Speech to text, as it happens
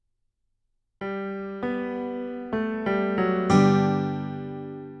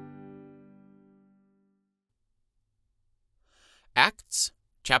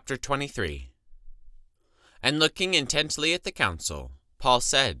Chapter 23. And looking intently at the council, Paul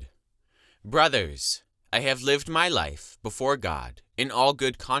said, Brothers, I have lived my life before God in all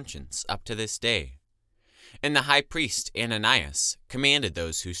good conscience up to this day. And the high priest Ananias commanded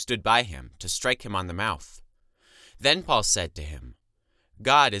those who stood by him to strike him on the mouth. Then Paul said to him,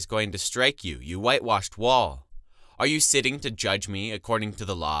 God is going to strike you, you whitewashed wall. Are you sitting to judge me according to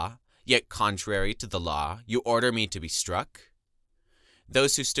the law, yet contrary to the law you order me to be struck?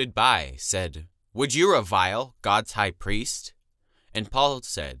 Those who stood by said, Would you revile God's high priest? And Paul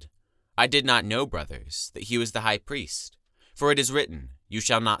said, I did not know, brothers, that he was the high priest, for it is written, You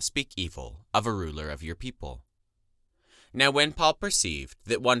shall not speak evil of a ruler of your people. Now when Paul perceived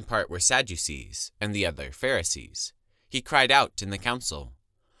that one part were Sadducees and the other Pharisees, he cried out in the council,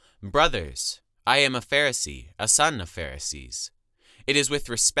 Brothers, I am a Pharisee, a son of Pharisees. It is with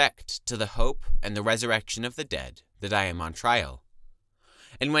respect to the hope and the resurrection of the dead that I am on trial.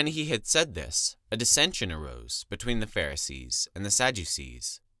 And when he had said this, a dissension arose between the Pharisees and the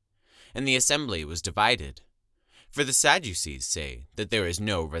Sadducees, and the assembly was divided. For the Sadducees say that there is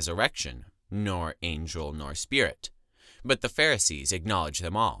no resurrection, nor angel nor spirit, but the Pharisees acknowledge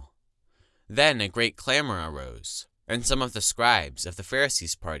them all. Then a great clamor arose, and some of the scribes of the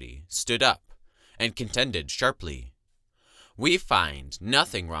Pharisees' party stood up and contended sharply. We find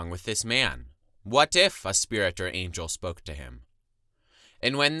nothing wrong with this man. What if a spirit or angel spoke to him?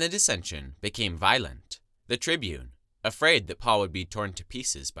 And when the dissension became violent, the tribune, afraid that Paul would be torn to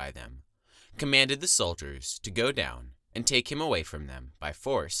pieces by them, commanded the soldiers to go down and take him away from them by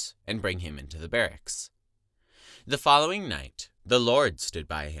force and bring him into the barracks. The following night the Lord stood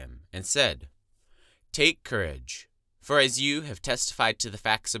by him and said, Take courage, for as you have testified to the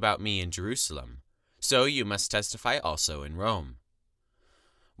facts about me in Jerusalem, so you must testify also in Rome.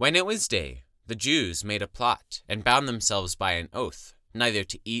 When it was day, the Jews made a plot and bound themselves by an oath neither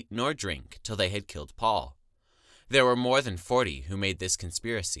to eat nor drink till they had killed Paul. There were more than 40 who made this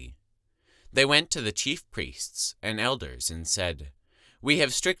conspiracy. They went to the chief priests and elders and said, We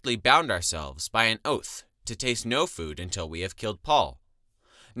have strictly bound ourselves by an oath to taste no food until we have killed Paul.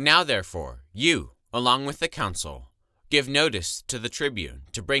 Now therefore, you, along with the council, give notice to the tribune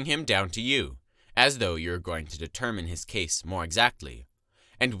to bring him down to you, as though you are going to determine his case more exactly,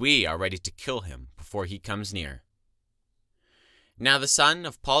 and we are ready to kill him before he comes near. Now the son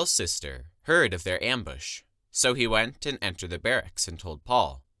of Paul's sister heard of their ambush, so he went and entered the barracks and told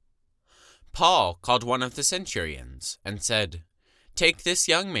Paul. Paul called one of the centurions and said, Take this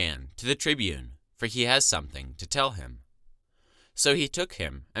young man to the tribune, for he has something to tell him. So he took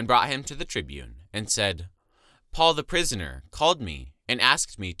him and brought him to the tribune and said, Paul the prisoner called me and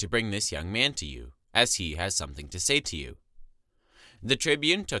asked me to bring this young man to you, as he has something to say to you. The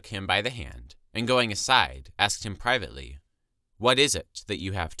tribune took him by the hand, and going aside, asked him privately, What is it that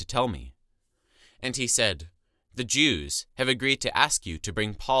you have to tell me? And he said, The Jews have agreed to ask you to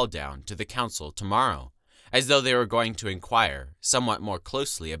bring Paul down to the council tomorrow, as though they were going to inquire somewhat more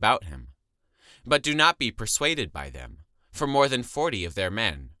closely about him. But do not be persuaded by them, for more than 40 of their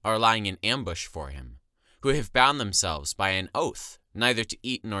men are lying in ambush for him, who have bound themselves by an oath neither to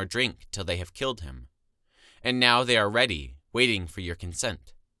eat nor drink till they have killed him. And now they are ready, waiting for your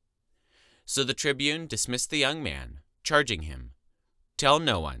consent. So the tribune dismissed the young man, charging him, Tell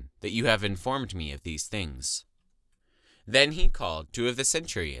no one that you have informed me of these things. Then he called 2 of the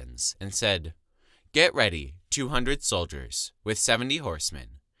centurions and said, Get ready 200 soldiers with 70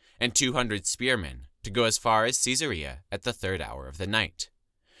 horsemen and 200 spearmen to go as far as Caesarea at the 3rd hour of the night.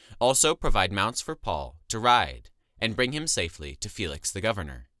 Also provide mounts for Paul to ride and bring him safely to Felix the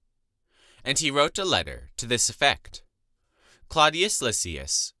governor. And he wrote a letter to this effect. Claudius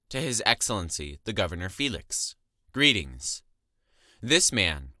Lysias, to his excellency the governor Felix, greetings. This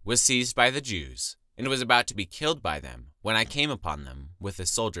man was seized by the Jews and was about to be killed by them when I came upon them with the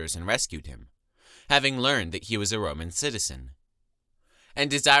soldiers and rescued him, having learned that he was a Roman citizen. And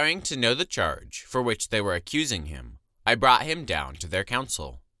desiring to know the charge for which they were accusing him, I brought him down to their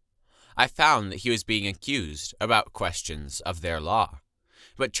council. I found that he was being accused about questions of their law,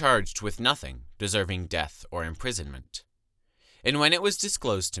 but charged with nothing deserving death or imprisonment. And when it was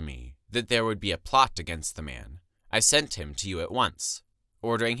disclosed to me that there would be a plot against the man, I sent him to you at once,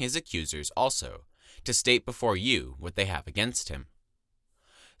 ordering his accusers also to state before you what they have against him.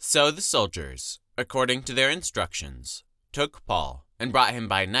 So the soldiers, according to their instructions, took Paul and brought him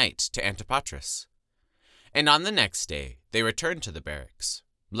by night to Antipatris. And on the next day they returned to the barracks,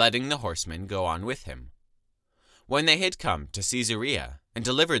 letting the horsemen go on with him. When they had come to Caesarea and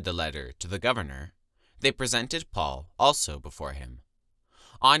delivered the letter to the governor, they presented Paul also before him.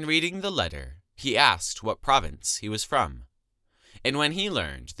 On reading the letter, he asked what province he was from. And when he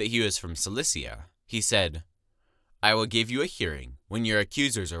learned that he was from Cilicia, he said, I will give you a hearing when your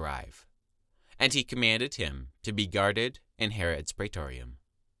accusers arrive. And he commanded him to be guarded in Herod's praetorium.